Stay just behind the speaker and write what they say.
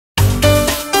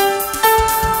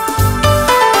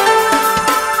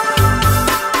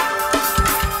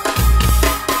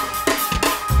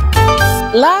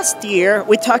Last year,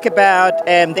 we talked about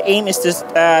the aim is to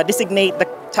designate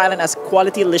Thailand as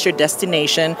quality leisure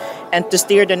destination and to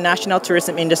steer the national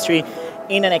tourism industry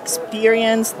in an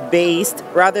experience-based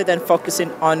rather than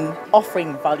focusing on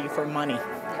offering value for money.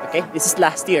 Okay, this is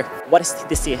last year. What is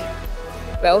this year?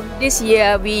 Well, this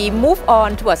year we move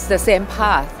on towards the same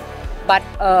path, but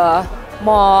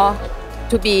more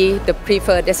to be the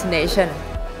preferred destination.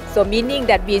 So meaning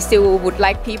that we still would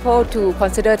like people to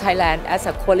consider Thailand as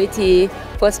a quality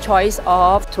first choice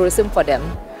of tourism for them.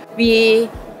 We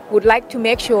would like to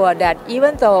make sure that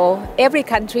even though every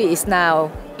country is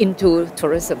now into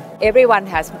tourism, everyone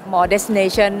has more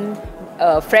destination,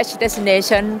 fresh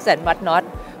destinations and whatnot,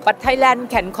 but Thailand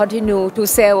can continue to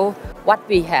sell what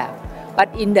we have,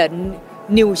 but in the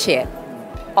new shade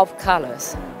of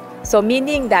colors. So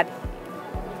meaning that,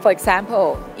 for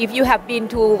example, if you have been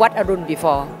to Wat Arun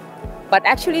before, but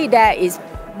actually there is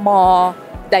more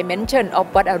dimension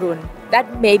of Wat Arun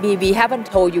that maybe we haven't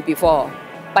told you before,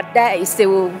 but there is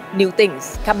still new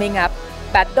things coming up,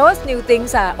 but those new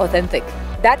things are authentic.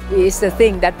 That is the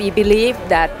thing that we believe,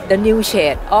 that the new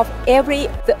shade of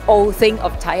the old thing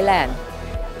of Thailand,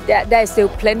 there is still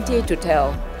plenty to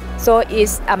tell. So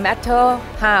it's a matter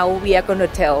how we are going to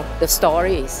tell the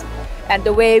stories. And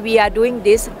the way we are doing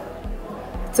this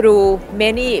through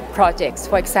many projects.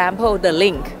 For example, the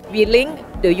link. We link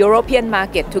the European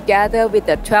market together with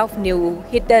the 12 new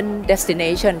hidden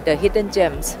destinations, the hidden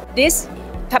gems. This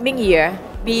coming year,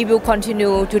 we will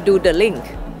continue to do the link,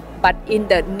 but in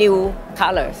the new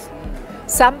colors.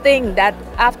 Something that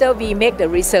after we make the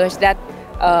research that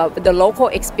the local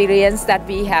experience that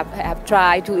we have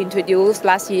tried to introduce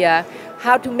last year,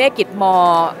 how to make it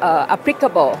more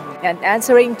applicable and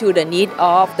answering to the need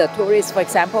of the tourists. For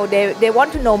example, they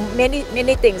want to know many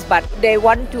things, but they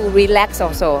want to relax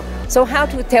also. So how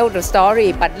to tell the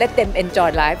story, but let them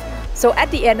enjoy life. So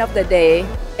at the end of the day,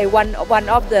 one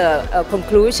of the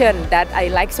conclusion that I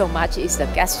like so much is the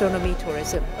gastronomy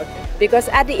tourism. Okay. Because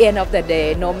at the end of the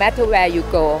day, no matter where you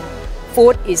go,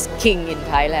 food is king in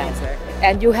Thailand. Exactly.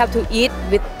 And you have to eat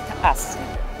with us,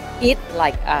 eat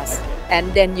like us,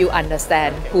 and then you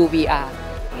understand who we are.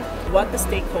 What the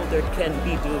stakeholder can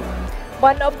be do?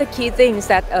 One of the key things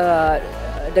that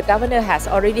the governor has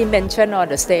already mentioned on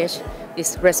the stage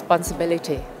is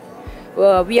responsibility.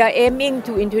 We are aiming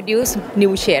to introduce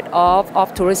new shade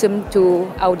of tourism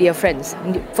to our dear friends,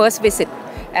 first visit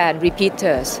and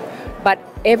repeaters. But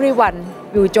everyone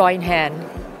will join hand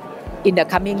in the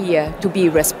coming year to be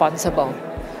responsible.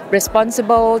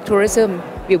 Responsible tourism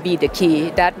will be the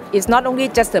key. That is not only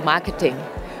just the marketing,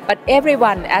 but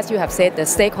everyone, as you have said, the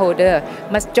stakeholder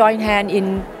must join hand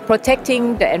in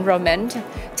protecting the environment,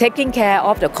 taking care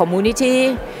of the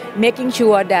community, making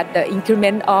sure that the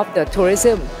increment of the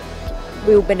tourism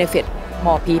will benefit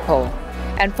more people.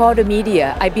 And for the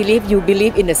media, I believe you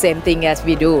believe in the same thing as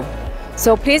we do.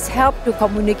 So please help to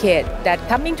communicate that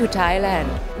coming to Thailand,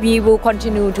 we will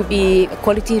continue to be a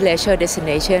quality leisure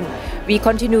destination. We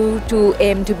continue to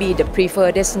aim to be the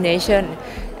preferred destination.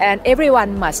 And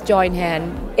everyone must join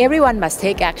hand. Everyone must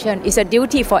take action. It's a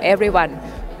duty for everyone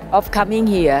of coming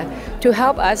here to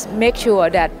help us make sure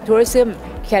that tourism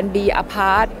can be a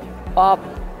part of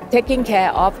taking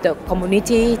care of the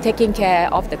community, taking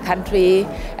care of the country,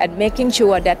 and making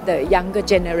sure that the younger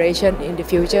generation in the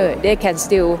future, they can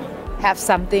still have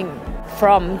something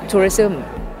from tourism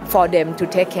for them to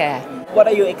take care. What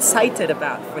are you excited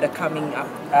about for the coming up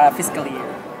fiscal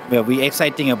year? Well, we're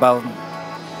exciting about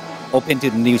open to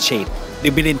the new shade, the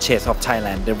billion shades of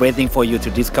Thailand. They're waiting for you to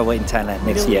discover in Thailand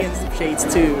next year. Millions of shades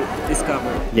to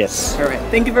discover. Yes. All right.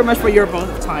 Thank you very much for your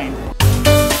both time.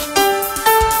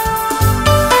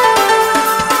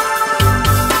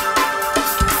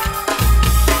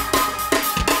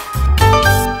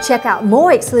 Check out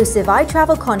more exclusive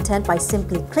iTravel content by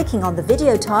simply clicking on the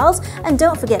video tiles, and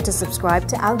don't forget to subscribe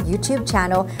to our YouTube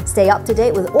channel. Stay up to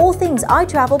date with all things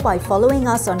iTravel by following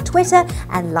us on Twitter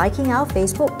and liking our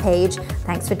Facebook page.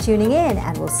 Thanks for tuning in,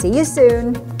 and we'll see you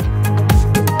soon.